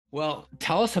Well,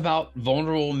 tell us about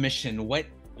vulnerable mission. What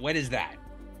is that?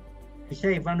 We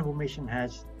say vulnerable mission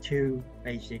has two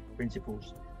basic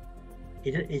principles.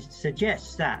 It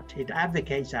suggests that, it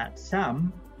advocates that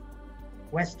some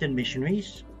Western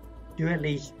missionaries do at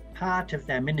least part of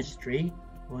their ministry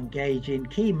or engage in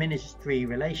key ministry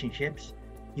relationships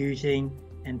using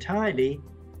entirely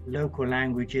local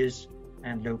languages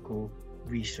and local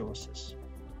resources.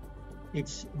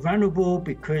 It's vulnerable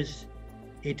because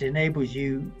it enables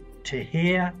you to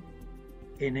hear,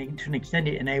 to an extent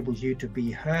it enables you to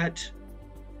be hurt,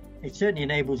 it certainly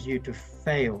enables you to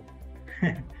fail,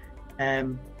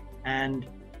 and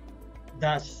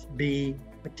thus be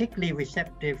particularly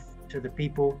receptive to the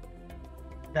people,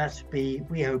 thus be,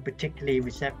 we hope, particularly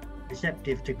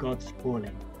receptive to God's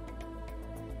calling.